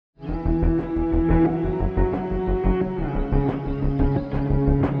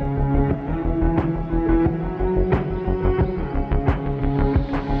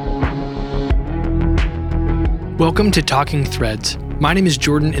Welcome to Talking Threads. My name is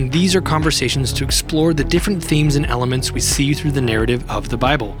Jordan, and these are conversations to explore the different themes and elements we see through the narrative of the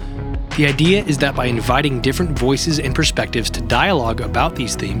Bible. The idea is that by inviting different voices and perspectives to dialogue about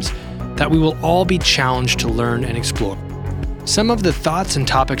these themes, that we will all be challenged to learn and explore. Some of the thoughts and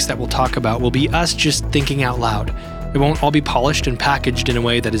topics that we'll talk about will be us just thinking out loud. It won't all be polished and packaged in a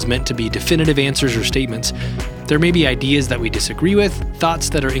way that is meant to be definitive answers or statements. There may be ideas that we disagree with, thoughts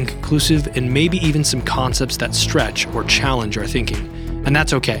that are inconclusive, and maybe even some concepts that stretch or challenge our thinking. And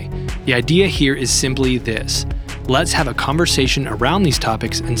that's okay. The idea here is simply this. Let's have a conversation around these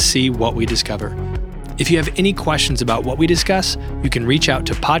topics and see what we discover. If you have any questions about what we discuss, you can reach out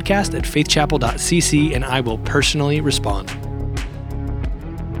to podcast@faithchapel.cc and I will personally respond.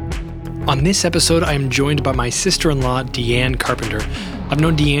 On this episode, I am joined by my sister-in-law, Deanne Carpenter. I've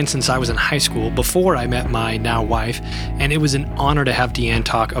known Deanne since I was in high school, before I met my now wife, and it was an honor to have Deanne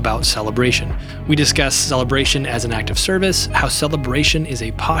talk about celebration. We discussed celebration as an act of service, how celebration is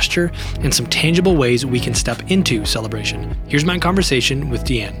a posture, and some tangible ways we can step into celebration. Here's my conversation with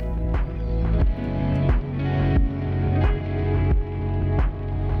Deanne.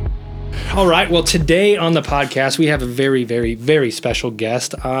 All right, well, today on the podcast, we have a very, very, very special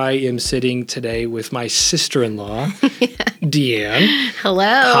guest. I am sitting today with my sister-in-law, Deanne. Hello.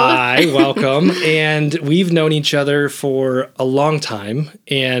 Hi, welcome. And we've known each other for a long time,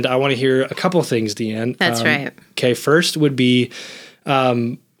 and I want to hear a couple of things, Deanne. That's right. Okay, first would be,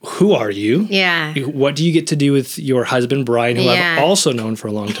 who are you? Yeah. What do you get to do with your husband, Brian, who I've also known for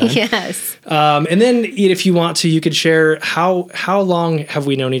a long time? Yes. And then if you want to, you could share how long have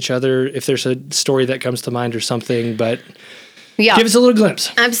we known each other, if there's a story that comes to mind or something, but give us a little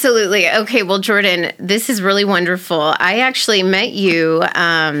glimpse. Absolutely. Okay, well, Jordan, this is really wonderful. I actually met you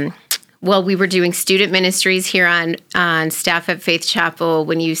we were doing student ministries here on staff at Faith Chapel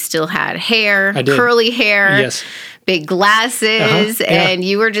when you still had hair, curly hair. Yes. Big glasses, and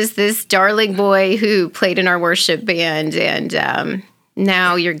you were just this darling boy who played in our worship band, and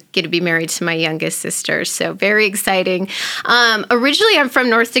now you're going to be married to my youngest sister, so very exciting. Originally, I'm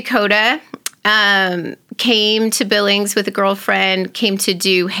from North Dakota. Came to Billings with a girlfriend, came to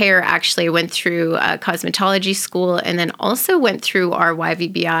do hair. Actually, I went through cosmetology school and then also went through our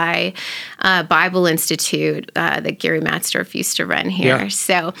YVBI Bible Institute that Gary Matzdorf used to run here. Yeah.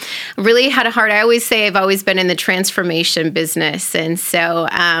 So really had a heart. I always say I've always been in the transformation business. And so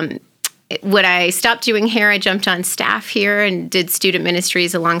when I stopped doing hair, I jumped on staff here and did student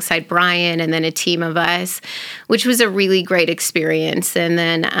ministries alongside Brian and then a team of us, which was a really great experience. And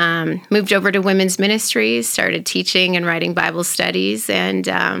then moved over to women's ministries, started teaching and writing Bible studies, and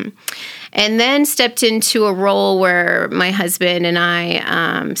then stepped into a role where my husband and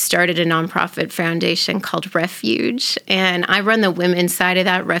I started a nonprofit foundation called Refuge. And I run the women's side of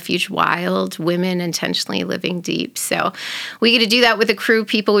that, Refuge Wild, Women Intentionally Living Deep. So we get to do that with a crew of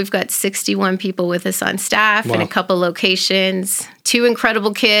people. We've got 61 people with us on staff in a couple locations, 2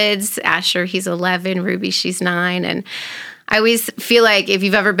 incredible kids. Asher, he's 11, Ruby, she's 9. And I always feel like if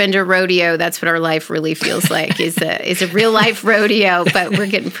you've ever been to a rodeo, that's what our life really feels like, is a real life rodeo, but we're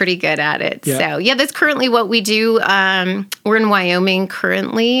getting pretty good at it. Yeah. So that's currently what we do. We're in Wyoming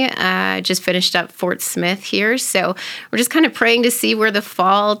currently, just finished up Fort Smith here. So we're just kind of praying to see where the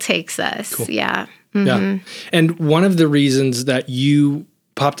fall takes us. Cool. Yeah. Mm-hmm. Yeah. And one of the reasons that you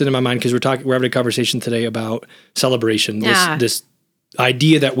popped into my mind, because we're having a conversation today about celebration, this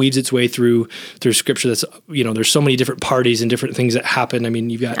idea that weaves its way through scripture. That's, there's so many different parties and different things that happen. I mean,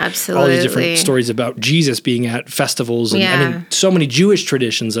 you've got all these different stories about Jesus being at festivals and so many Jewish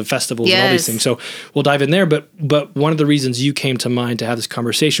traditions of festivals and all these things. So we'll dive in there. But one of the reasons you came to mind to have this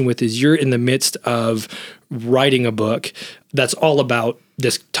conversation with is you're in the midst of writing a book that's all about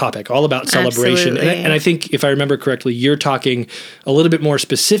this topic, all about celebration. And I think, if I remember correctly, you're talking a little bit more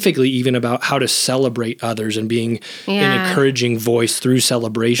specifically even about how to celebrate others and being an encouraging voice through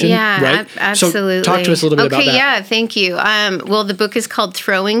celebration, right? Absolutely. So talk to us a little bit about that. Okay, yeah, thank you. Well, the book is called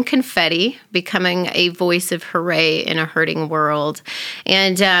Throwing Confetti, Becoming a Voice of Hooray in a Hurting World.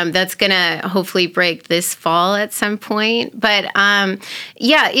 And that's going to hopefully break this fall at some point. But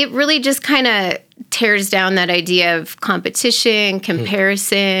it really just kind of tears down that idea of competition,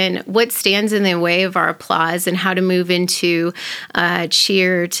 comparison, what stands in the way of our applause, and how to move into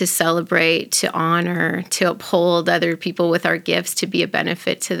cheer, to celebrate, to honor, to uphold other people with our gifts, to be a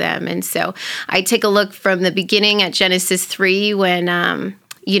benefit to them. And so I take a look from the beginning at Genesis 3 when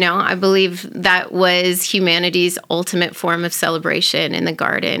I believe that was humanity's ultimate form of celebration in the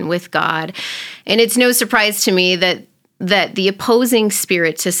garden with God. And it's no surprise to me that that the opposing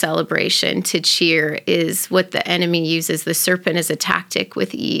spirit to celebration, to cheer, is what the enemy uses the serpent as a tactic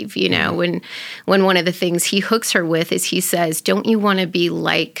with Eve. You know, when one of the things he hooks her with is he says, "Don't you want to be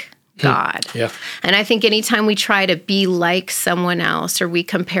like God?" Yeah. And I think anytime we try to be like someone else or we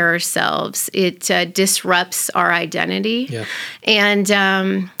compare ourselves, it disrupts our identity. Yeah.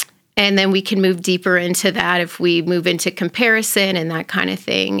 And then we can move deeper into that if we move into comparison and that kind of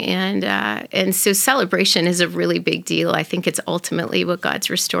thing. And so celebration is a really big deal. I think it's ultimately what God's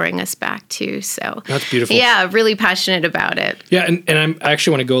restoring us back to. So that's beautiful. Yeah, really passionate about it. Yeah, and I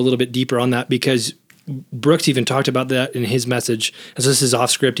actually want to go a little bit deeper on that because Brooks even talked about that in his message. And so this is off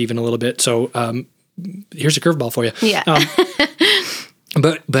script even a little bit. So here's a curveball for you. Yeah.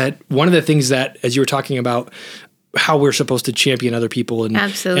 But one of the things that, as you were talking about, how we're supposed to champion other people and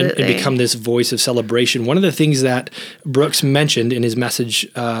become this voice of celebration. One of the things that Brooks mentioned in his message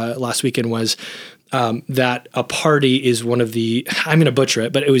last weekend was that a party is one of the, I'm going to butcher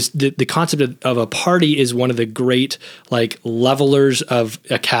it, but it was the concept of a party is one of the great like levelers of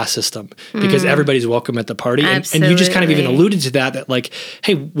a caste system because everybody's welcome at the party. And you just kind of even alluded to that like,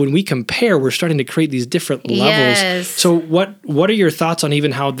 hey, when we compare, we're starting to create these different levels. Yes. So what are your thoughts on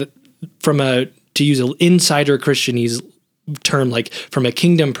even how to use an insider Christianese term, like from a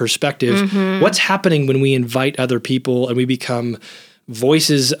kingdom perspective, what's happening when we invite other people and we become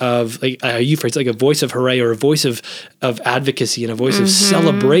voices of, like you phrase, like a voice of hooray or a voice of advocacy and a voice of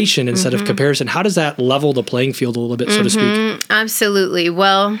celebration instead of comparison? How does that level the playing field a little bit, so to speak? Absolutely.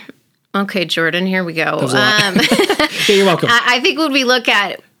 Well, okay, Jordan, here we go. Yeah, you're welcome. I think when we look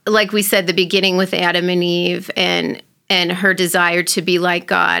at, like we said, the beginning with Adam and Eve and her desire to be like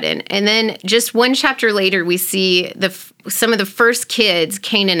God. And then just one chapter later, we see some of the first kids,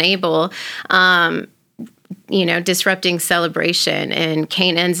 Cain and Abel, disrupting celebration. And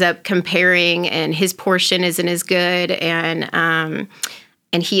Cain ends up comparing, and his portion isn't as good.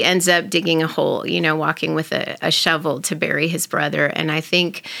 And he ends up digging a hole, walking with a shovel to bury his brother. And I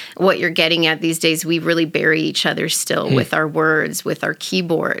think what you're getting at these days, we really bury each other still with our words, with our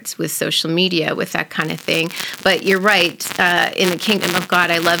keyboards, with social media, with that kind of thing. But you're right. In the kingdom of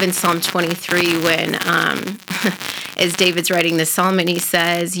God, I love in Psalm 23 when, as David's writing the psalm, and he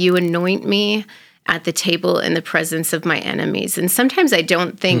says, "You anoint me at the table in the presence of my enemies." And sometimes I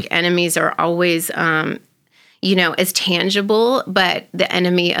don't think enemies are always as tangible, but the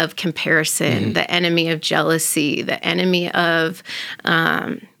enemy of comparison, the enemy of jealousy, the enemy of,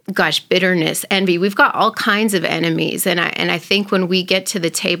 bitterness, envy. We've got all kinds of enemies. And I think when we get to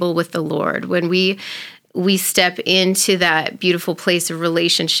the table with the Lord, when we step into that beautiful place of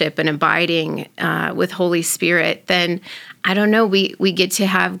relationship and abiding with Holy Spirit, then I don't know, we get to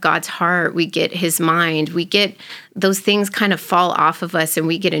have God's heart, we get his mind, we get those things kind of fall off of us and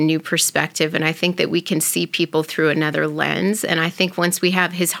we get a new perspective. And I think that we can see people through another lens. And I think once we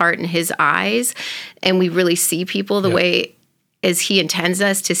have his heart and his eyes and we really see people the way as he intends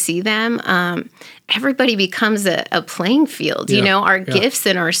us to see them, everybody becomes a playing field. Our gifts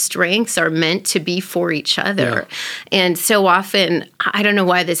and our strengths are meant to be for each other. And so often, I don't know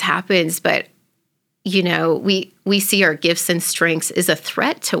why this happens, but we see our gifts and strengths as a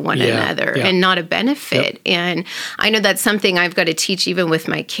threat to one another and not a benefit. And I know that's something I've got to teach even with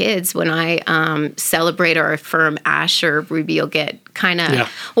my kids. When I celebrate or affirm Asher, Ruby will get kind of,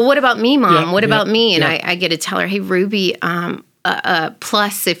 well, what about me, Mom? What about me? And I get to tell her, hey, Ruby, a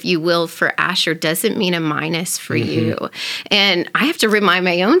plus, if you will, for Asher doesn't mean a minus for you. And I have to remind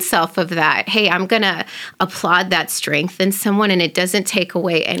my own self of that. Hey, I'm going to applaud that strength in someone, and it doesn't take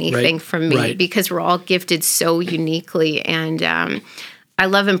away anything from me because we're all gifted so uniquely. And I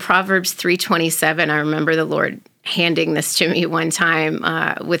love in Proverbs 3:27, I remember the Lord handing this to me one time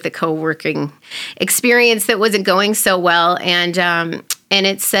with a co-working experience that wasn't going so well. And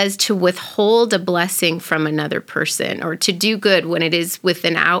it says to withhold a blessing from another person, or to do good when it is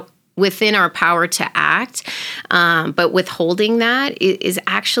within our power to act. But withholding that is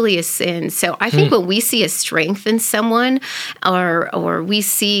actually a sin. So I think when we see a strength in someone, or we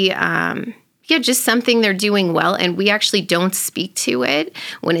see just something they're doing well, and we actually don't speak to it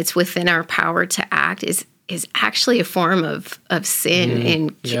when it's within our power to act, is actually a form of sin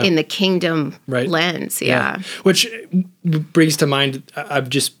in the kingdom lens. Which brings to mind, I've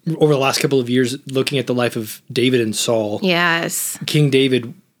just, over the last couple of years, looking at the life of David and Saul. Yes. King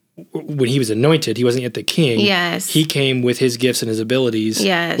David when he was anointed, he wasn't yet the king. Yes. He came with his gifts and his abilities,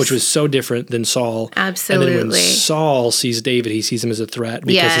 Yes. which was so different than Saul. Absolutely. And then when Saul sees David, he sees him as a threat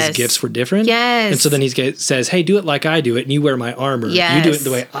because Yes. his gifts were different. Yes. And so then he says, hey, do it like I do it, and you wear my armor. Yes. You do it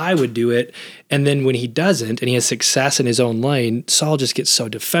the way I would do it. And then when he doesn't, and he has success in his own lane, Saul just gets so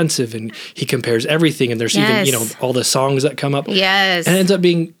defensive, and he compares everything. And there's Yes. even, all the songs that come up. Yes. And it ends up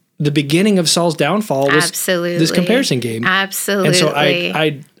being the beginning of Saul's downfall was Absolutely. this comparison game. Absolutely. And so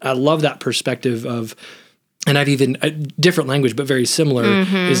I love that perspective of, and I've even a different language, but very similar,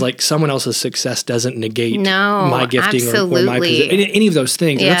 is like someone else's success doesn't negate my gifting or my position, any of those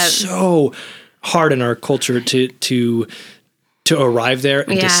things. Yeah. And that's so hard in our culture to arrive there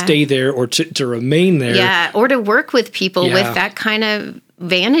and to stay there or to remain there. Yeah, or to work with people with that kind of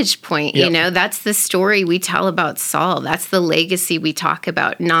vantage point. Yep. That's the story we tell about Saul. That's the legacy we talk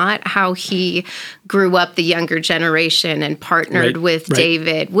about, not how he grew up the younger generation and partnered with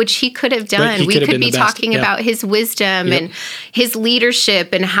David, which he could have done. We could be talking about his wisdom and his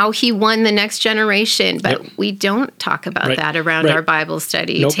leadership and how he won the next generation, but we don't talk about that around our Bible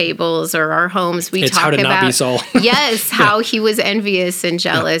study tables or our homes. We talk talk how to about not be Saul. how he was envious and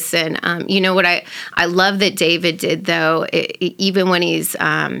jealous. And what I love that David did, though, even when he's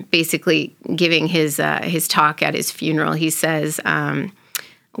basically giving his talk at his funeral, he says,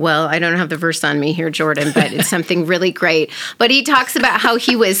 well, I don't have the verse on me here, Jordan, but it's something really great. But he talks about how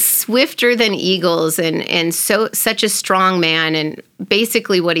he was swifter than eagles and such a strong man. And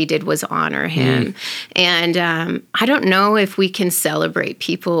basically what he did was honor him. And I don't know if we can celebrate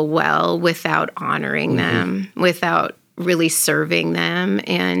people well without honoring them, without really serving them.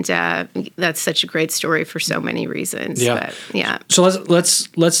 And that's such a great story for so many reasons. Yeah. But, So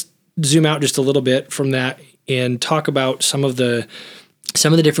let's zoom out just a little bit from that and talk about some of the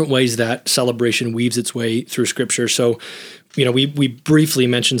different ways that celebration weaves its way through Scripture. So, we briefly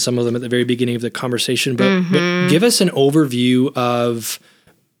mentioned some of them at the very beginning of the conversation, but give us an overview of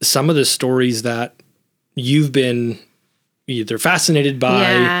some of the stories that you've been either fascinated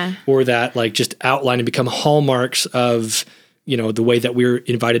by or that just outline and become hallmarks of the way that we're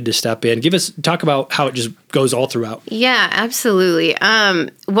invited to step in. Talk about how it just goes all throughout. Yeah, absolutely.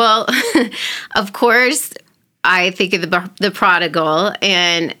 Well, of course, I think of the prodigal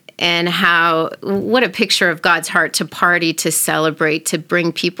and what a picture of God's heart to party, to celebrate, to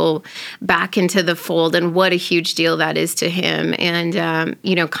bring people back into the fold, and what a huge deal that is to him. And,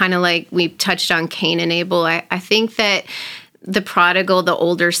 kind of like we touched on Cain and Abel, I think that the prodigal, the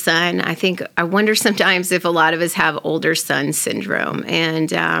older son, I wonder sometimes if a lot of us have older son syndrome,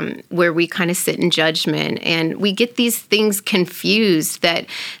 and where we kind of sit in judgment and we get these things confused, that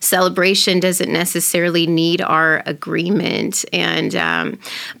celebration doesn't necessarily need our agreement. And,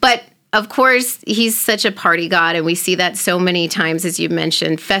 but of course, he's such a party God, and we see that so many times, as you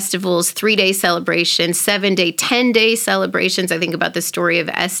mentioned, festivals, 3-day celebrations, 7-day, 10-day celebrations. I think about the story of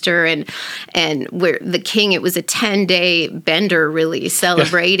Esther and where the king, it was a 10-day bender, really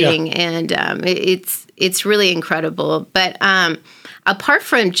celebrating, and it's really incredible. But apart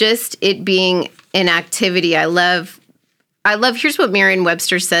from just it being an activity, I love. Here's what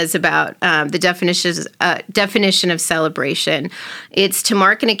Merriam-Webster says about the definition of celebration. It's to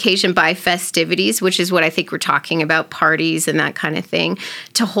mark an occasion by festivities, which is what I think we're talking about, parties and that kind of thing,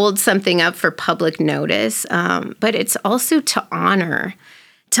 to hold something up for public notice. But it's also to honor.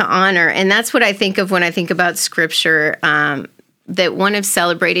 And that's what I think of when I think about Scripture, that one of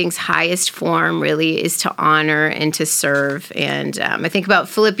celebrating's highest form really is to honor and to serve. And I think about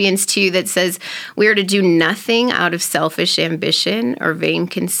Philippians 2 that says we are to do nothing out of selfish ambition or vain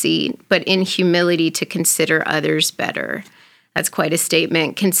conceit, but in humility to consider others better. That's quite a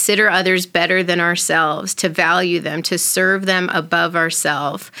statement. Consider others better than ourselves, to value them, to serve them above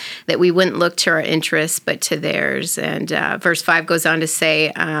ourselves, that we wouldn't look to our interests, but to theirs. And verse 5 goes on to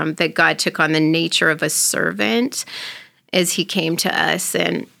say that God took on the nature of a servant as he came to us.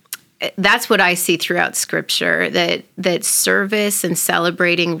 And that's what I see throughout Scripture, that service and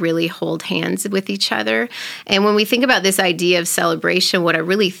celebrating really hold hands with each other. And when we think about this idea of celebration, what I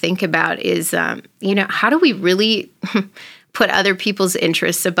really think about is, how do we really put other people's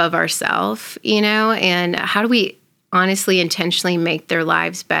interests above ourselves, and how do we honestly, intentionally make their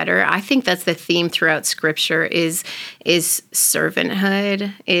lives better? I think that's the theme throughout Scripture is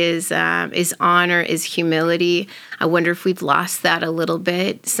servanthood, is honor, is humility. I wonder if we've lost that a little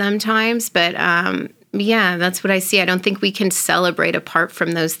bit sometimes, but Yeah, that's what I see. I don't think we can celebrate apart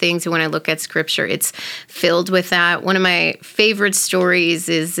from those things. And when I look at Scripture, it's filled with that. One of my favorite stories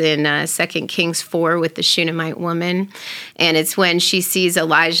is in 2 Kings 4 with the Shunammite woman. And it's when she sees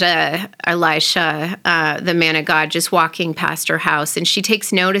Elisha, the man of God, just walking past her house. And she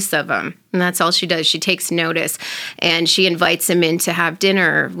takes notice of him. And that's all she does. She takes notice. And she invites him in to have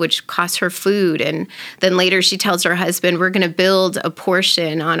dinner, which costs her food. And then later she tells her husband, we're going to build a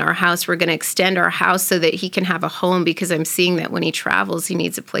portion on our house. We're going to extend our house so that he can have a home, because I'm seeing that when he travels, he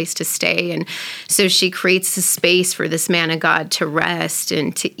needs a place to stay. And so she creates a space for this man of God to rest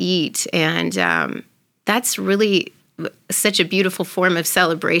and to eat. And that's really such a beautiful form of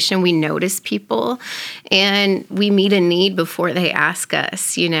celebration. We notice people and we meet a need before they ask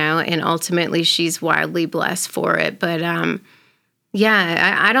us, and ultimately she's wildly blessed for it. But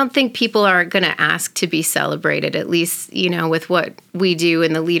I don't think people are going to ask to be celebrated, at least, with what we do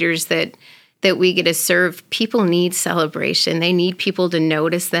and the leaders that we get to serve. People need celebration. They need people to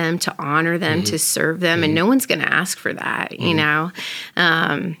notice them, to honor them, to serve them. And no one's going to ask for that,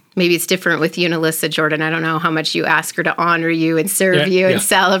 Maybe it's different with you and Alyssa, Jordan. I don't know how much you ask her to honor you and serve you and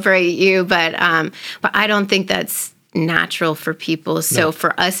celebrate you, but I don't think that's natural for people. So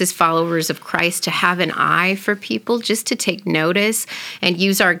for us as followers of Christ to have an eye for people, just to take notice and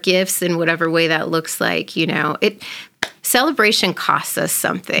use our gifts in whatever way that looks like, celebration costs us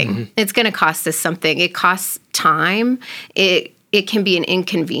something. It's going to cost us something. It costs time. It can be an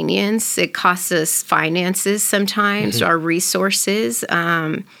inconvenience. It costs us finances sometimes, our resources.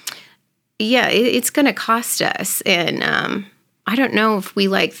 It's going to cost us. And I don't know if we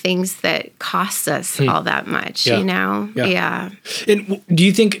like things that cost us all that much, Yeah. And do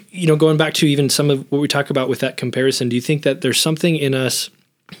you think, going back to even some of what we talk about with that comparison, do you think that there's something in us,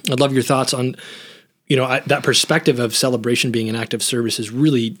 I'd love your thoughts on, that perspective of celebration being an act of service is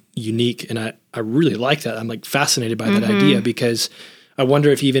really unique. And I really like that. I'm fascinated by that idea, because I wonder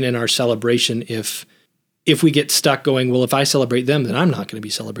if even in our celebration, if we get stuck going, well, if I celebrate them, then I'm not going to be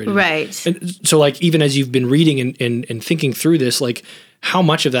celebrated. Right. And so even as you've been reading and thinking through this, how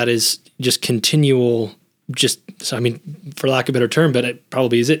much of that is just continual, for lack of a better term, but it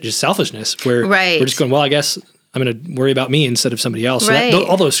probably is just selfishness, where we're just going, well, I guess I'm going to worry about me instead of somebody else. Right. So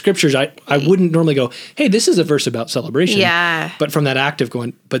all those scriptures, I wouldn't normally go, hey, this is a verse about celebration. Yeah. But from that act of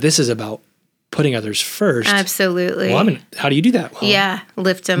going, but this is about putting others first. Absolutely. Well, how do you do that? Well,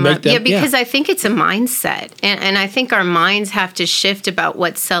 lift them up. Because I think it's a mindset. And I think our minds have to shift about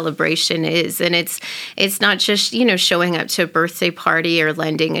what celebration is. And it's not just, showing up to a birthday party or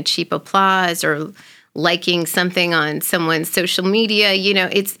lending a cheap applause or liking something on someone's social media.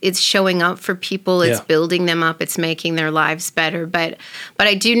 It's showing up for people. It's building them up. It's making their lives better. But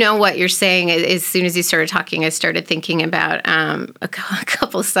I do know what you're saying. As soon as you started talking, I started thinking about a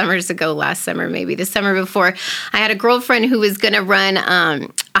couple summers ago, last summer, maybe the summer before, I had a girlfriend who was going to run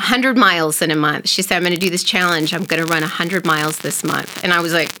 100 miles in a month. She said, I'm going to do this challenge. I'm going to run 100 miles this month. And I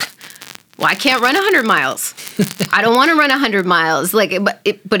was like, well, I can't run 100 miles. I don't want to run 100 miles. But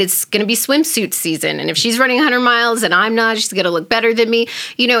it's going to be swimsuit season. And if she's running 100 miles and I'm not, she's going to look better than me.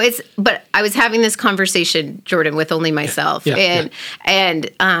 But I was having this conversation, Jordan, with only myself. And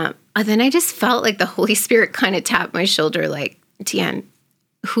then I just felt like the Holy Spirit kind of tapped my shoulder, like, Deanne,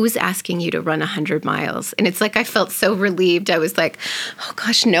 who's asking you to run 100 miles? And it's like, I felt so relieved. I was like, oh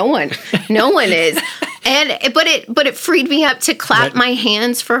gosh, no one is. But it freed me up to clap my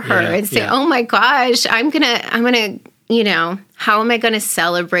hands for her and say, oh my gosh, I'm gonna, how am I going to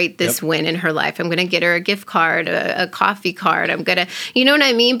celebrate this win in her life? I'm going to get her a gift card, a coffee card. I'm going to, you know what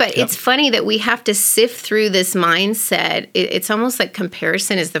I mean? But it's funny that we have to sift through this mindset. It's almost like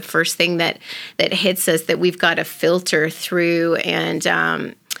comparison is the first thing that hits us, that we've got to filter through.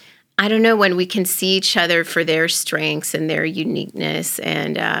 And I don't know, when we can see each other for their strengths and their uniqueness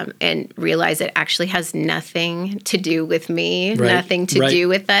and realize it actually has nothing to do with me, nothing to do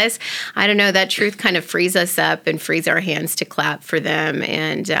with us. I don't know, that truth kind of frees us up and frees our hands to clap for them.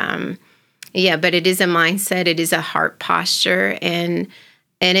 And but it is a mindset, it is a heart posture, and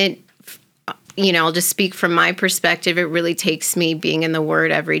it, I'll just speak from my perspective. It really takes me being in the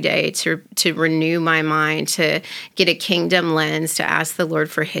Word every day to renew my mind, to get a kingdom lens, to ask the Lord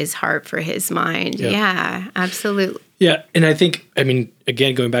for His heart, for His mind. Yeah, absolutely. Yeah, and I think,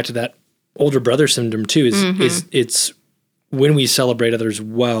 again, going back to that older brother syndrome too, is it's when we celebrate others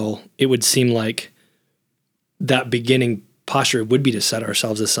well, it would seem like that beginning posture would be to set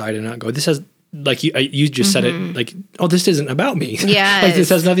ourselves aside and not go, this has like you just said it, like, oh, this isn't about me. Yeah, like this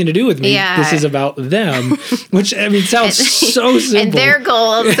has nothing to do with me. Yeah. This is about them, which I mean sounds so simple. And their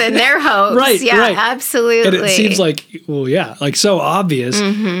goals and their hopes. Right, yeah, right. absolutely. And it seems like, well, yeah, like so obvious,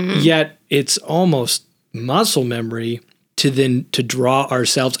 yet it's almost muscle memory to draw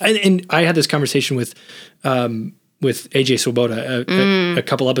ourselves. And I had this conversation with AJ Swoboda a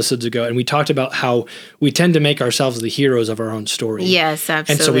couple episodes ago, and we talked about how we tend to make ourselves the heroes of our own story. Yes,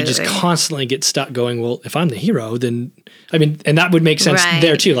 absolutely. And so we just constantly get stuck going, well, if I'm the hero, then, I mean, and that would make sense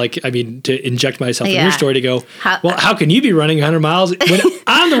there too. Like, I mean, to inject myself in your story to go, how can you be running 100 miles when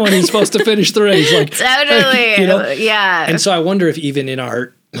I'm the one who's supposed to finish the race? Like, totally. You know? Yeah. And so I wonder if even in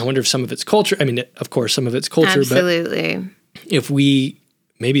I wonder if some of it's culture, I mean, of course, some of it's culture, absolutely. But if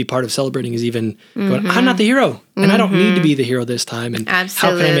maybe part of celebrating is even going, I'm not the hero, and I don't need to be the hero this time. And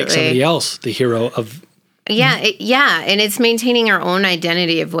absolutely. How can I make somebody else the hero of? Yeah, and it's maintaining our own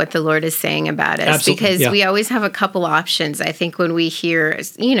identity of what the Lord is saying about us. Absolutely. Because we always have a couple options. I think when we hear,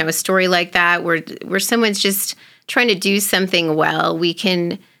 a story like that where someone's just trying to do something well, we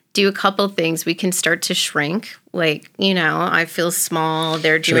can do a couple things. We can start to shrink. Like, I feel small.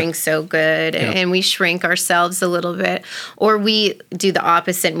 They're doing so good. Yeah. And we shrink ourselves a little bit. Or we do the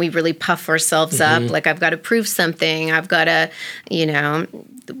opposite and we really puff ourselves up. Like, I've got to prove something. I've got to,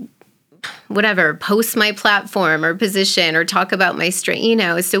 whatever, post my platform or position or talk about my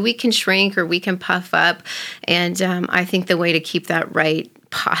strength, so we can shrink or we can puff up. And I think the way to keep that right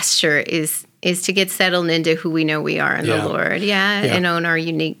posture is to get settled into who we know we are in the Lord. And own our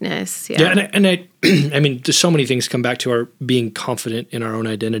uniqueness. And I mean, there's so many things come back to our being confident in our own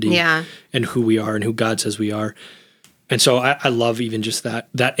identity and who we are and who God says we are. And so I love even just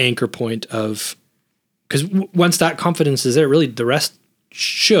that anchor point of, because once that confidence is there, really the rest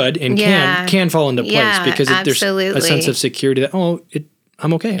should and can fall into place because there's a sense of security that,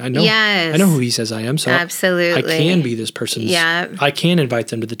 I'm okay. I know. Yes. I know who he says I am. So absolutely. I can be this person's. I can invite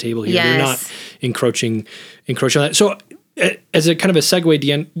them to the table here. They're not encroaching on that. So, as a kind of a segue,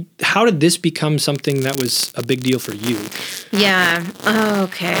 Deanne, how did this become something that was a big deal for you? Yeah. Oh,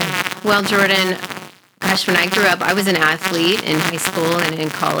 okay. Well, Jordan, gosh, when I grew up, I was an athlete in high school and in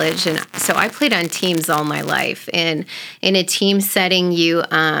college, and so I played on teams all my life. And in a team setting, you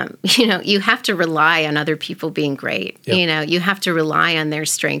have to rely on other people being great. Yep. You have to rely on their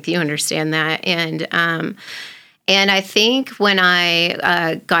strength. You understand that, and I think when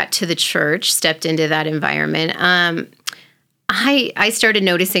I got to the church, stepped into that environment, I started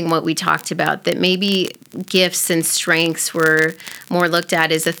noticing what we talked about, that maybe gifts and strengths were more looked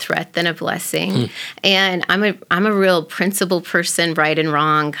at as a threat than a blessing. And I'm a real principle person, right and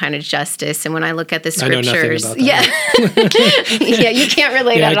wrong kind of justice. And when I look at the scriptures, I know nothing about that. You can't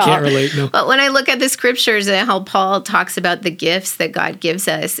relate at all. I can't relate, no. But when I look at the scriptures and how Paul talks about the gifts that God gives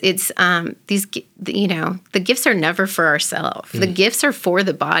us, it's the gifts are never for ourselves. The gifts are for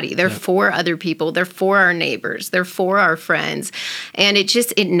the body. They're for other people. They're for our neighbors. They're for our friends. And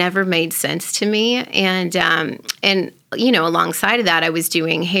it never made sense to me. And alongside of that, I was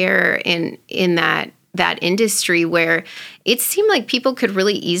doing hair in that industry where it seemed like people could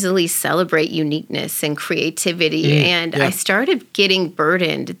really easily celebrate uniqueness and creativity. I started getting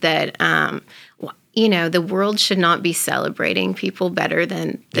burdened that, the world should not be celebrating people better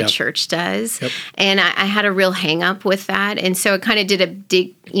than the church does. Yep. And I had a real hang up with that. And so it kind of did a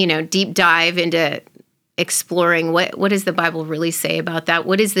deep dive into exploring what does the Bible really say about that?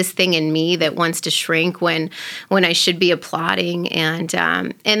 What is this thing in me that wants to shrink when I should be applauding? And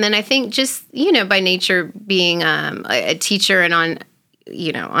then I think just, by nature being a teacher and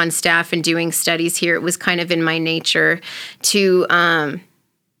on staff and doing studies here, it was kind of in my nature to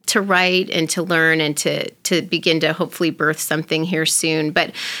write and to learn and to begin to hopefully birth something here soon.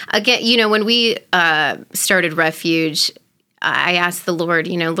 But again, when we started Refuge, I asked the Lord,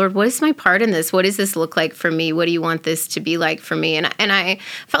 Lord, what is my part in this? What does this look like for me? What do you want this to be like for me? And I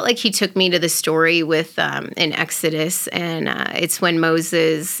felt like he took me to the story with in Exodus, and it's when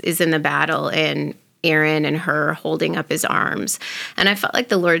Moses is in the battle and Aaron and Hur holding up his arms. And I felt like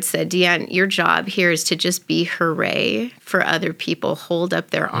the Lord said, Deanne, your job here is to just be hooray for other people, hold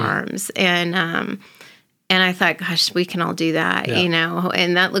up their arms. And I thought, gosh, we can all do that,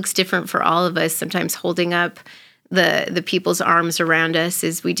 and that looks different for all of us. Sometimes holding up the people's arms around us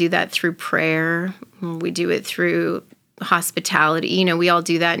is we do that through prayer. We do it through hospitality. You know, we all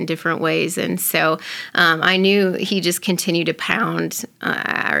do that in different ways. And so I knew he just continued to pound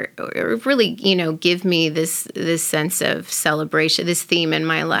or really, you know, give me this sense of celebration, this theme in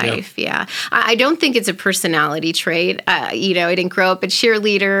my life. Yeah. I don't think it's a personality trait. You know, I didn't grow up a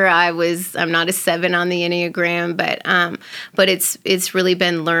cheerleader. I'm not a 7 on the Enneagram, but it's really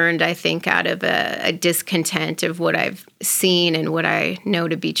been learned, I think, out of a discontent of what I've seen and what I know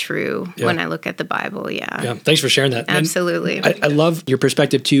to be true when I look at the Bible. Yeah. Thanks for sharing that. Absolutely. I love your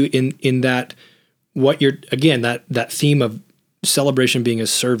perspective too in that what you're, again, that theme of celebration being a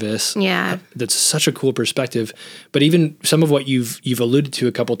service. Yeah. That's such a cool perspective. But even some of what you've alluded to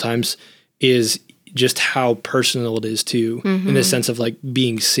a couple times is just how personal it is too, in the sense of like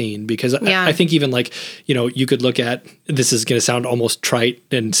being seen. Because I think even like, you know, you could look at, this is going to sound almost trite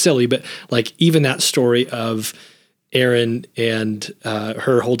and silly, but like even that story of Aaron and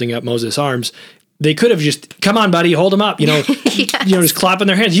her holding up Moses' arms, they could have just, come on, buddy, hold him up, you know, you know, just clapping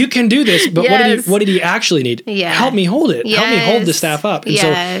their hands. You can do this. But what did he actually need? Help me hold it. Help me hold the staff up. And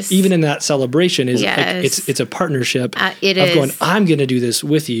so even in that celebration is like, it's a partnership of going, I'm going to do this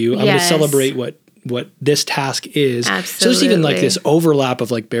with you. I'm going to celebrate what this task is. Absolutely. So there's even like this overlap of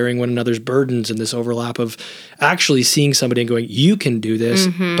like bearing one another's burdens and this overlap of actually seeing somebody and going, you can do this,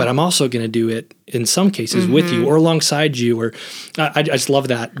 but I'm also going to do it in some cases with you or alongside you. Or I just love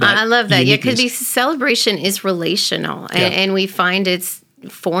that. I love that. Yeah, because celebration is relational and we find its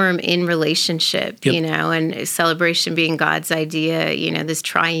form in relationship, you know, and celebration being God's idea, you know, this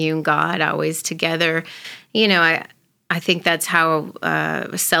triune God always together. You know, I think that's how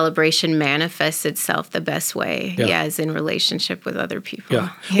celebration manifests itself the best way, is in relationship with other people. Yeah.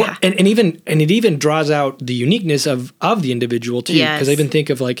 Well, and it even draws out the uniqueness of the individual too. Because I even think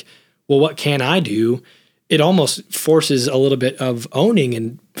of like, well, what can I do? It almost forces a little bit of owning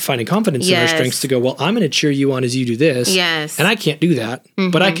and finding confidence in our strengths to go, well, I'm going to cheer you on as you do this. Yes. And I can't do that,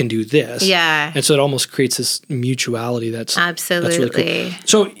 but I can do this. Yeah. And so it almost creates this mutuality that's absolutely that's really cool.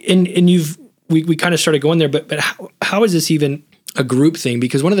 So and you've we kind of started going there, but how is this even a group thing?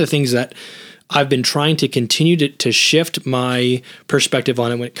 Because one of the things that I've been trying to continue to shift my perspective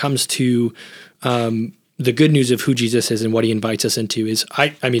on it when it comes to the good news of who Jesus is and what he invites us into is,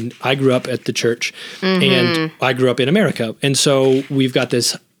 I mean, I grew up at the church and I grew up in America. And so we've got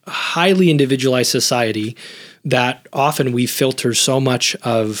this highly individualized society that often we filter so much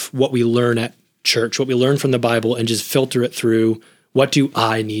of what we learn at church, what we learn from the Bible, and just filter it through, what do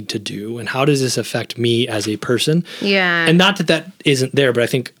I need to do? And how does this affect me as a person? Yeah. And not that isn't there, but I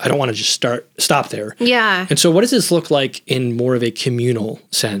think I don't want to just stop there. Yeah. And so what does this look like in more of a communal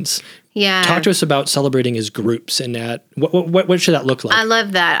sense? Yeah. Talk to us about celebrating as groups and that. What should that look like? I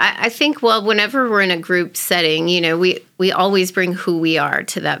love that. I think, well, whenever we're in a group setting, you know, we always bring who we are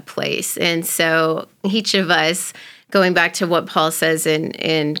to that place. And so each of us, going back to what Paul says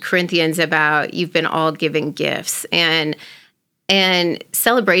in Corinthians about you've been all given gifts, and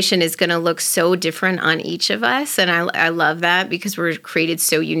celebration is going to look so different on each of us. And I love that because we're created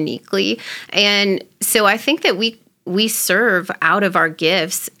so uniquely. And so I think that we serve out of our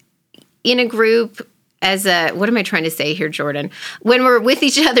gifts in a group as a, what am I trying to say here, Jordan? When we're with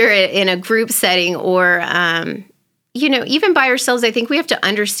each other in a group setting or, you know, even by ourselves, I think we have to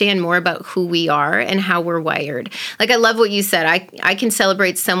understand more about who we are and how we're wired. Like, I love what you said. I can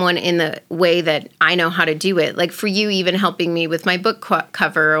celebrate someone in the way that I know how to do it. Like for you, even helping me with my book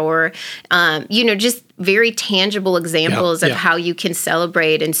cover or, you know, just very tangible examples of how you can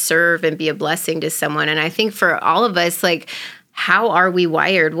celebrate and serve and be a blessing to someone. And I think for all of us, like, how are we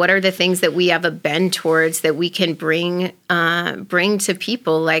wired? What are the things that we have a bend towards that we can bring to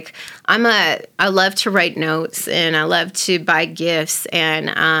people? Like I love to write notes and I love to buy gifts.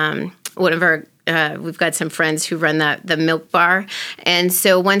 And one of our we've got some friends who run the Milk Bar, and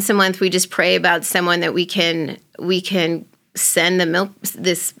so once a month we just pray about someone that we can send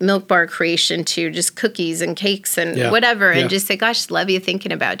this Milk Bar creation to, just cookies and cakes and whatever, and just say, gosh, love you,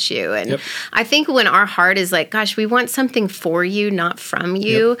 thinking about you. And I think when our heart is like, gosh, we want something for you, not from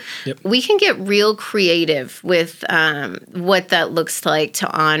you, we can get real creative with what that looks like to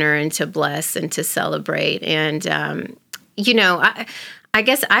honor and to bless and to celebrate. And, you know, I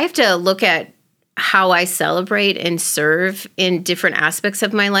guess I have to look at how I celebrate and serve in different aspects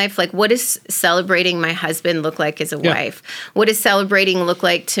of my life. Like, what does celebrating my husband look like as a wife? What does celebrating look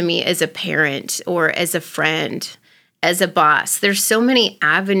like to me as a parent or as a friend, as a boss? There's so many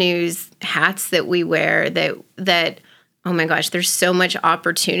avenues, hats that we wear that oh my gosh, there's so much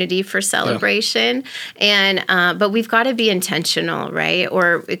opportunity for celebration. And, but we've got to be intentional, right?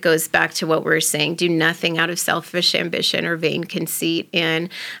 Or it goes back to what we're saying, do nothing out of selfish ambition or vain conceit. And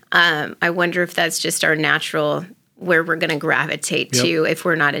I wonder if that's just our natural where we're going to gravitate to if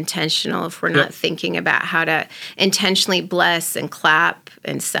we're not intentional, if we're not thinking about how to intentionally bless and clap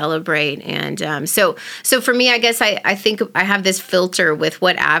and celebrate. And so for me, I guess I think I have this filter with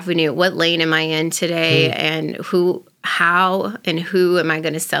what lane am I in today, and how and who am I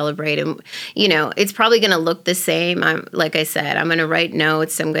going to celebrate? And, it's probably going to look the same. Like I said, I'm going to write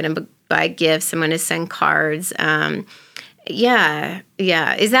notes. I'm going to buy gifts. I'm going to send cards. Yeah.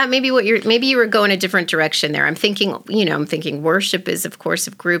 Is that maybe maybe you were going a different direction there? I'm thinking worship is, of course,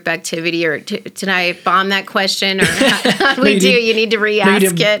 a group activity. Or did I bomb that question? Or how do we do? You need to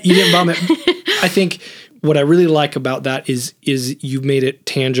re-ask it. You didn't bomb it. I think what I really like about that is you've made it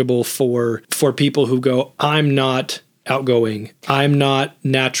tangible for people who go, I'm not outgoing. I'm not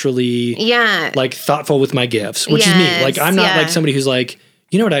naturally like thoughtful with my gifts, which is me. Like I'm not like somebody who's like,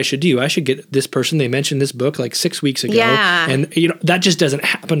 you know what I should do? I should get this person. They mentioned this book like 6 weeks ago. Yeah. And that just doesn't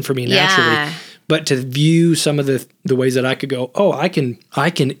happen for me naturally. Yeah. But to view some of the ways that I could go, I can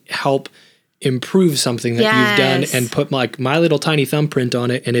help improve something that you've done and put my little tiny thumbprint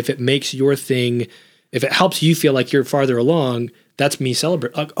on it. And if it makes your thing, if it helps you feel like you're farther along, that's me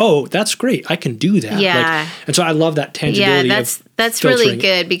celebrate. Like, that's great. I can do that. Yeah. And so I love that tangibility. Yeah, that's really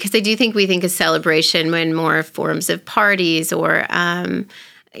good, because I do think we think of celebration when more forms of parties or, but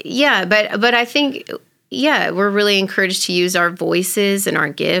I think, we're really encouraged to use our voices and our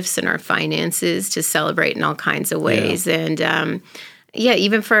gifts and our finances to celebrate in all kinds of ways. Yeah. And,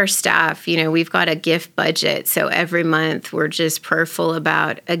 even for our staff, we've got a gift budget. So every month we're just prayerful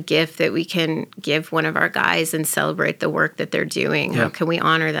about a gift that we can give one of our guys and celebrate the work that they're doing. Yeah. How can we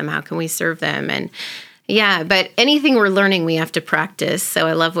honor them? How can we serve them? And but anything we're learning, we have to practice. So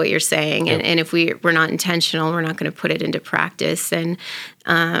I love what you're saying. Yeah. And if we're not intentional, we're not going to put it into practice. And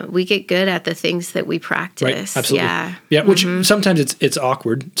we get good at the things that we practice. Right. Absolutely. Yeah. Which sometimes it's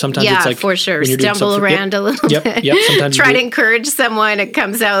awkward. Sometimes it's like, for sure. Stumble around a little bit. Yep. Sometimes try to encourage someone. It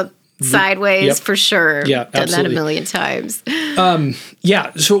comes out sideways for sure. Yeah. Done that a million times.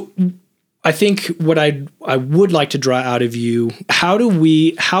 So I think what I would like to draw out of you, how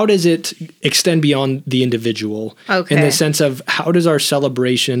does it extend beyond the individual? Okay. In the sense of, how does our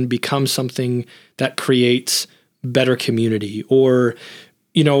celebration become something that creates better community? Or,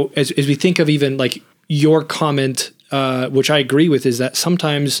 as we think of even like your comment, which I agree with, is that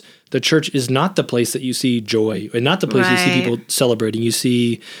sometimes the church is not the place that you see joy, and not the place you see people celebrating. You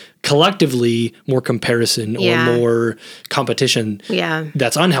see collectively more comparison or more competition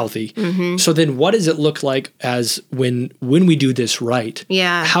that's unhealthy. Mm-hmm. So then what does it look like as when we do this right?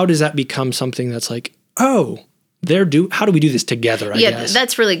 Yeah. How does that become something that's like, how do we do this together, I guess?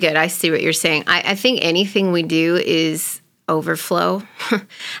 That's really good. I see what you're saying. I think anything we do is overflow.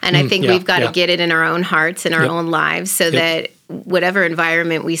 And I think we've got to get it in our own hearts and our own lives so that whatever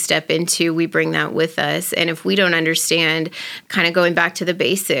environment we step into, we bring that with us. And if we don't understand, kind of going back to the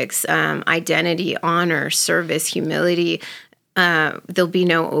basics, identity, honor, service, humility, there'll be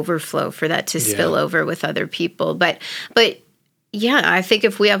no overflow for that to spill over with other people. But I think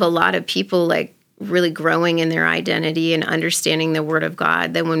if we have a lot of people like really growing in their identity and understanding the Word of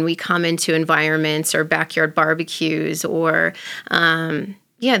God, then when we come into environments or backyard barbecues or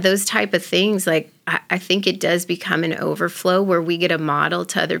those type of things, like I think it does become an overflow where we get a model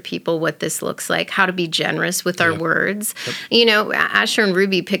to other people what this looks like, how to be generous with our words. Yep. Asher and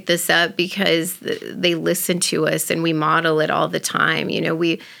Ruby picked this up because they listen to us and we model it all the time.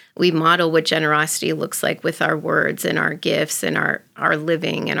 We model what generosity looks like with our words and our gifts and our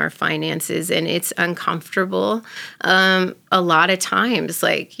living and our finances. And it's uncomfortable a lot of times.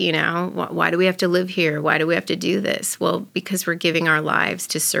 Like, why do we have to live here? Why do we have to do this? Well, because we're giving our lives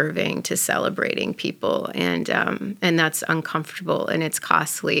to serving, to celebrating people. And that's uncomfortable and it's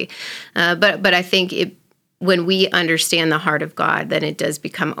costly. But I think when we understand the heart of God, then it does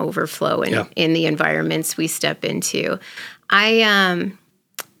become overflow in the environments we step into.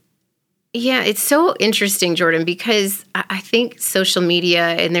 It's so interesting, Jordan, because I think social media,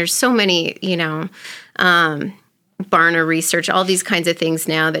 and there's so many, Barna research, all these kinds of things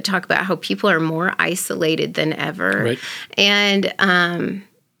now that talk about how people are more isolated than ever. Right. And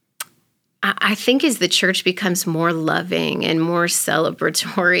I think as the church becomes more loving and more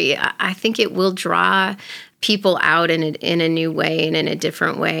celebratory, I think it will draw people out in a new way and in a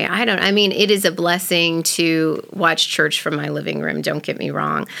different way. It is a blessing to watch church from my living room, don't get me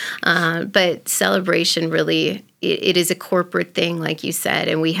wrong. But celebration really, it is a corporate thing, like you said,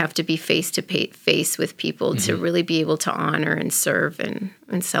 and we have to be face to face with people to really be able to honor and serve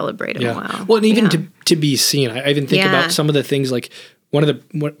and celebrate them well. Well, and even to be seen. I even think about some of the things like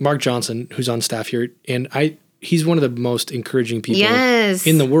Mark Johnson, who's on staff here, and he's one of the most encouraging people Yes.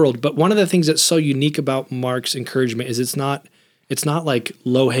 in the world. But one of the things that's so unique about Mark's encouragement is it's not like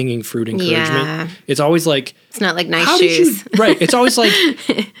low-hanging fruit encouragement. Yeah. It's always like, It's not like nice how did shoes. you, right. It's always like,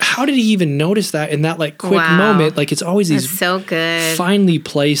 how did he even notice that in that like quick Wow. moment? Like it's always That's these so good. finely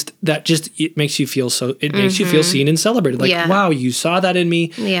placed that just, it makes you feel makes you feel seen and celebrated. Like, Yeah. wow, you saw that in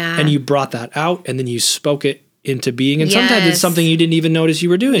me Yeah. and you brought that out and then you spoke it into being. And sometimes it's Yes. something you didn't even notice you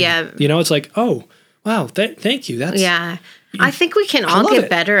were doing. Yeah. You know, it's like, oh, wow, thank you. That's Yeah. I think we can all love get it.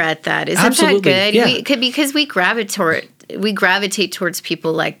 better at that. Isn't Absolutely. that good? Yeah. Because we gravitate towards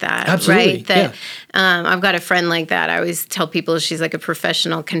people like that, Absolutely. right? That I've got a friend like that. I always tell people she's like a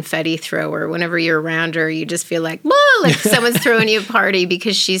professional confetti thrower. Whenever you're around her, you just feel like, whoa, like someone's throwing you a party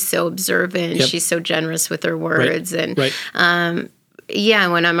because she's so observant. Yep. She's so generous with her words. And right. yeah,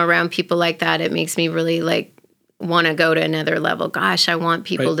 when I'm around people like that, it makes me really like want to go to another level. Gosh, I want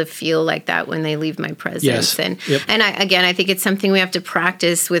people Right. to feel like that when they leave my presence. Yes. And Yep. and I think it's something we have to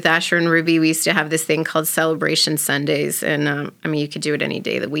practice with Asher and Ruby. We used to have this thing called Celebration Sundays, and I mean, you could do it any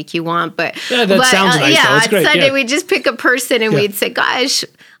day of the week you want, but Yeah, that sounds nice, yeah, though. It's on great, Sunday yeah. we'd just pick a person and Yeah. we'd say, "Gosh,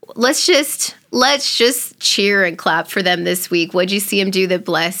 let's just cheer and clap for them this week. What'd you see him do that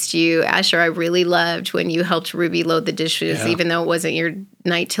blessed you? Asher, I really loved when you helped Ruby load the dishes, Yeah. even though it wasn't your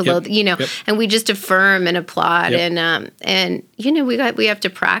night to Yep. load, Yep. and we just affirm and applaud. Yep. And we have to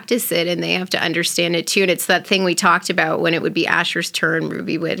practice it, and they have to understand it too. And it's that thing we talked about when it would be Asher's turn,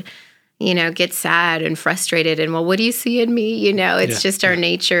 Ruby would, get sad and frustrated and, well, what do you see in me? It's Yeah. just our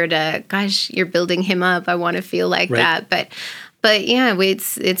nature to, gosh, you're building him up. I want to feel like Right. that. But yeah,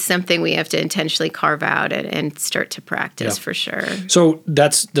 it's something we have to intentionally carve out and start to practice Yeah. for sure. So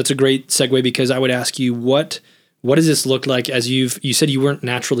that's a great segue, because I would ask you, what does this look like as you said you weren't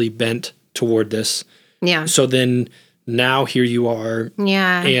naturally bent toward this. Yeah. So then now here you are.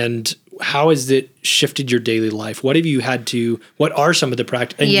 Yeah. And how has it shifted your daily life? What are some of the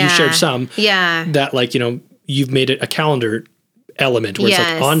practice? And you shared some. Yeah. That you've made it a calendar element where it's like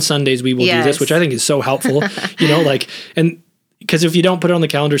Yes. on Sundays we will do Yes. this, which I think is so helpful, and because if you don't put it on the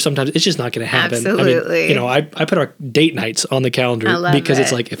calendar, sometimes it's just not going to happen. Absolutely. I put our date nights on the calendar I love because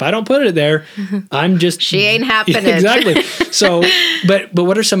it's it. like, if I don't put it there, I'm just, She ain't happening. Exactly. So, but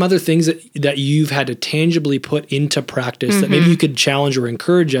what are some other things that you've had to tangibly put into practice that maybe you could challenge or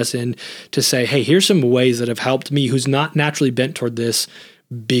encourage us in to say, hey, here's some ways that have helped me who's not naturally bent toward this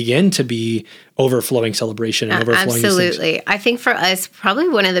begin to be overflowing celebration and overflowing these things. Absolutely. I think for us, probably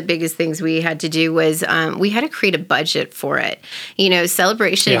one of the biggest things we had to do was we had to create a budget for it.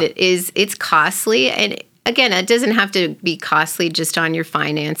 Celebration Yeah. it's costly, and again, it doesn't have to be costly just on your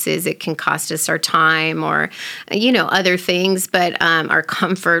finances. It can cost us our time or, other things, but our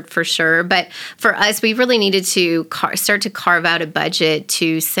comfort for sure. But for us, we really needed to start to carve out a budget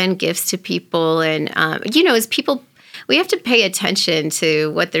to send gifts to people. And, as people, we have to pay attention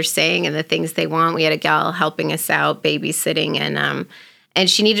to what they're saying and the things they want. We had a gal helping us out, babysitting, and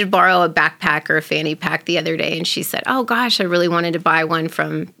she needed to borrow a backpack or a fanny pack the other day. And she said, oh, gosh, I really wanted to buy one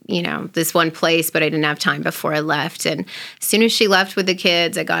from, this one place, but I didn't have time before I left. And as soon as she left with the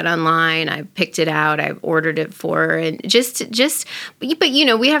kids, I got online, I picked it out, I ordered it for her. And but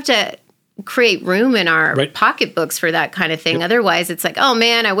we have to create room in our Right. pocketbooks for that kind of thing. Otherwise, it's like, oh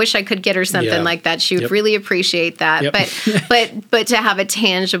man, I wish I could get her something Yeah. like that. She would Yep. really appreciate that. Yep. But to have a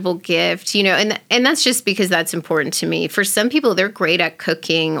tangible gift, and that's just because that's important to me. For some people, they're great at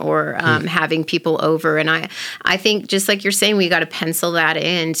cooking or having people over, and I think just like you're saying, we got to pencil that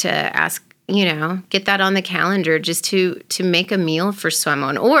in to ask. Get that on the calendar just to make a meal for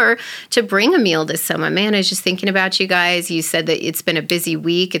someone or to bring a meal to someone. Man, I was just thinking about you guys. You said that it's been a busy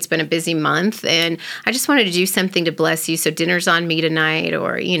week. It's been a busy month. And I just wanted to do something to bless you. So dinner's on me tonight,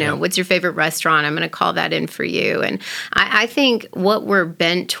 or, what's your favorite restaurant? I'm going to call that in for you. And I think what we're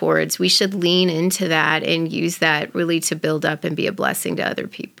bent towards, we should lean into that and use that really to build up and be a blessing to other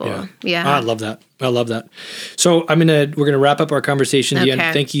people. Yeah. I love that. So we're gonna wrap up our conversation at the end.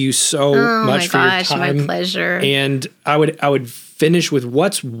 Okay. Thank you so much for your time. My pleasure. And I would finish with,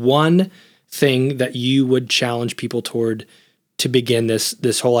 what's one thing that you would challenge people toward to begin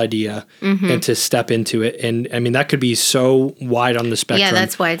this whole idea and to step into it? And that could be so wide on the spectrum. Yeah,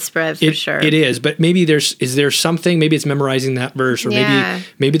 that's widespread for sure. It is, but maybe is there something, maybe it's memorizing that verse, or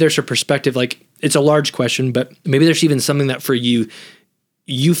maybe there's a perspective, like it's a large question, but maybe there's even something that for you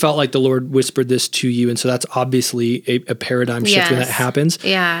felt like the Lord whispered this to you. And so that's obviously a paradigm shift when that happens.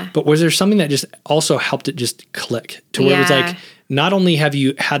 Yeah. But was there something that just also helped it just click to where it was like, not only have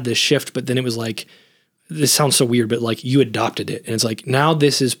you had this shift, but then it was like, this sounds so weird, but like you adopted it. And it's like, now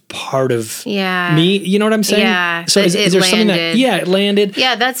this is part of me. You know what I'm saying? Yeah. So is there something that, it landed?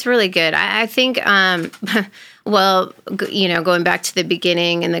 Yeah, that's really good. I think Well, going back to the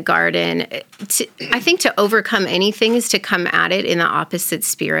beginning in the garden, I think to overcome anything is to come at it in the opposite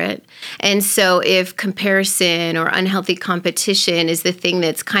spirit. And so if comparison or unhealthy competition is the thing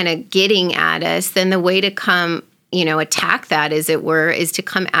that's kind of getting at us, then the way to come attack that, as it were, is to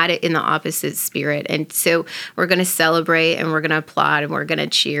come at it in the opposite spirit. And so we're going to celebrate and we're going to applaud and we're going to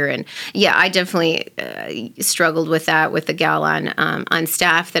cheer. And yeah, I definitely struggled with that with the gal on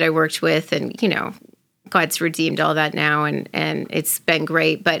staff that I worked with. And, God's redeemed all that now, and it's been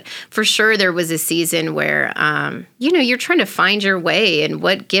great. But for sure, there was a season where, you're trying to find your way and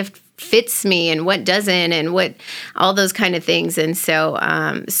what gift fits me and what doesn't, and what all those kind of things. And so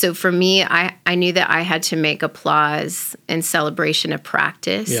for me, I knew that I had to make applause and celebration a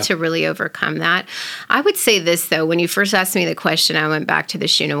practice to really overcome that. I would say this, though, when you first asked me the question, I went back to the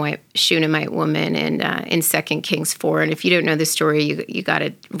Shunammite woman and in 2 Kings 4. And if you don't know the story, you got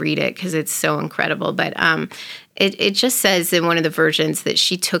to read it because it's so incredible. But it just says in one of the versions that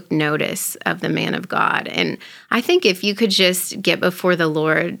she took notice of the man of God. And I think if you could just get before the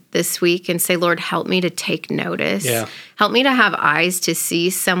Lord this week and say, Lord, help me to take notice. Yeah. Help me to have eyes to see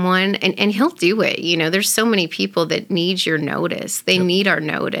someone, and he'll do it. There's so many people that need your notice. They need our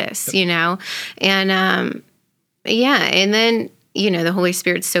notice, And and then the Holy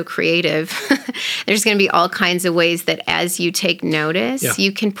Spirit's so creative. There's going to be all kinds of ways that as you take notice,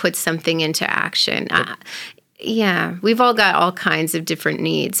 you can put something into action. We've all got all kinds of different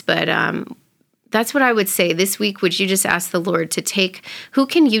needs, but that's what I would say. This week, would you just ask the Lord to who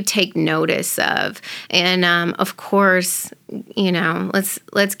can you take notice of? And of course,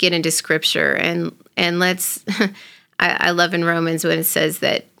 let's get into Scripture and let's. I love in Romans when it says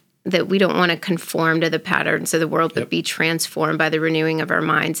that we don't want to conform to the patterns of the world, but be transformed by the renewing of our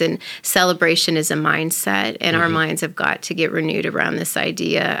minds. And celebration is a mindset, and our minds have got to get renewed around this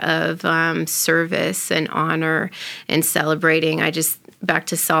idea of service and honor and celebrating. Back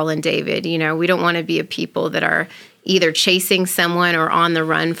to Saul and David, we don't want to be a people that are either chasing someone or on the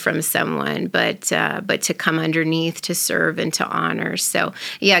run from someone, but to come underneath, to serve and to honor. So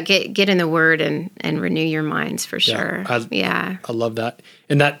get in the Word and renew your minds for sure. I love that,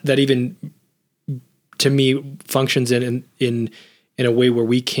 and that even to me functions in a way where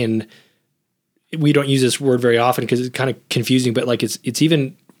we don't use this word very often because it's kind of confusing, but like it's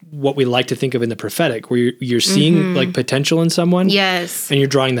even what we like to think of in the prophetic, where you're seeing like potential in someone. Yes. And you're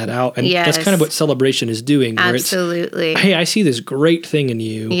drawing that out. And that's kind of what celebration is doing. Where Absolutely. It's, hey, I see this great thing in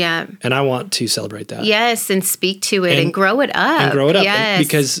you. Yeah. And I want to celebrate that. Yes. And speak to it and grow it up.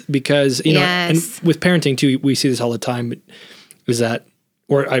 Yes. Because and with parenting too, we see this all the time, is that,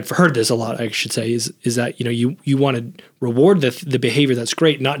 or I've heard this a lot, I should say, is that, you want to reward the behavior that's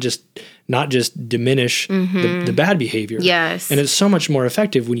great, not just diminish the bad behavior. Yes. And it's so much more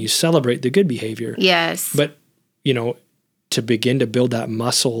effective when you celebrate the good behavior. Yes. But, to begin to build that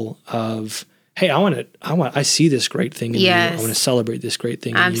muscle of, hey, I see this great thing in you. I want to celebrate this great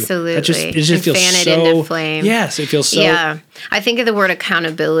thing Absolutely. in you. It just feels fan so, it into flame. Yes, it feels so. Yeah. I think of the word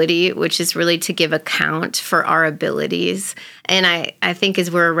accountability, which is really to give account for our abilities. And I think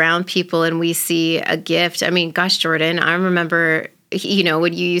as we're around people and we see a gift, I mean, gosh, Jordan, I remember,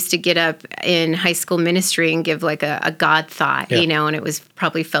 when you used to get up in high school ministry and give like a God thought, and it was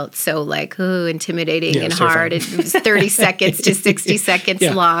probably felt so like, intimidating and so hard. It was 30 seconds to 60 seconds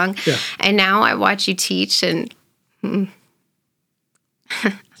long. Yeah. And now I watch you teach and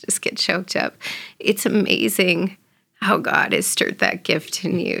just get choked up. It's amazing how God has stirred that gift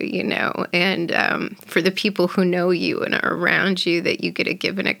in you, and for the people who know you and are around you, that you get to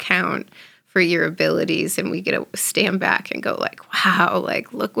give an account for your abilities, and we get to stand back and go like, wow,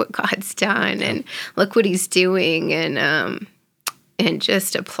 like look what God's done and look what he's doing, and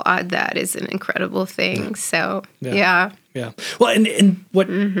just applaud that is an incredible thing. Yeah. So, yeah. Well, and what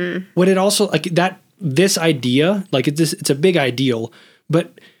it also, like this idea, like it's a big ideal,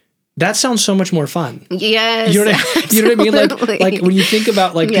 but that sounds so much more fun. Yes. You know what I mean? Like when you think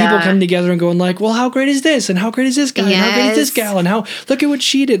about like people coming together and going like, well, how great is this? And how great is this guy? And how great is this gal? And look at what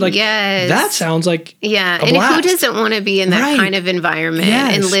she did. Like that sounds like a blast. And who doesn't want to be in that kind of environment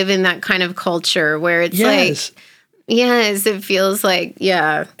and live in that kind of culture where it's like, yes, it feels like,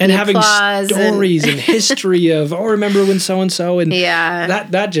 and having stories and history of, remember when so-and-so, and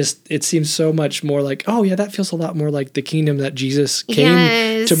that just, it seems so much more like, that feels a lot more like the kingdom that Jesus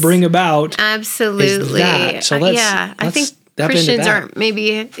came to bring about. Absolutely. So I think Christians aren't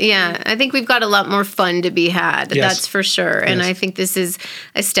I think we've got a lot more fun to be had. That's for sure. And I think this is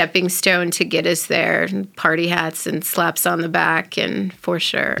a stepping stone to get us there. Party hats and slaps on the back, and for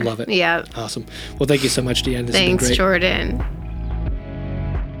sure. Love it. Yeah. Awesome. Well, thank you so much, Deanne. This Thanks, has been great. Jordan.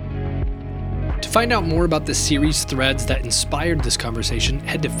 To find out more about the series threads that inspired this conversation,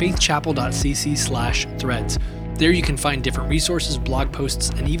 head to faithchapel.cc/threads. There you can find different resources, blog posts,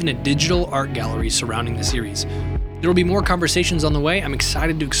 and even a digital art gallery surrounding the series. There will be more conversations on the way. I'm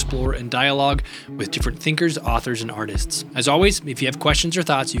excited to explore and dialogue with different thinkers, authors, and artists. As always, if you have questions or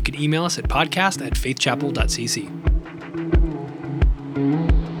thoughts, you can email us at podcast@faithchapel.cc.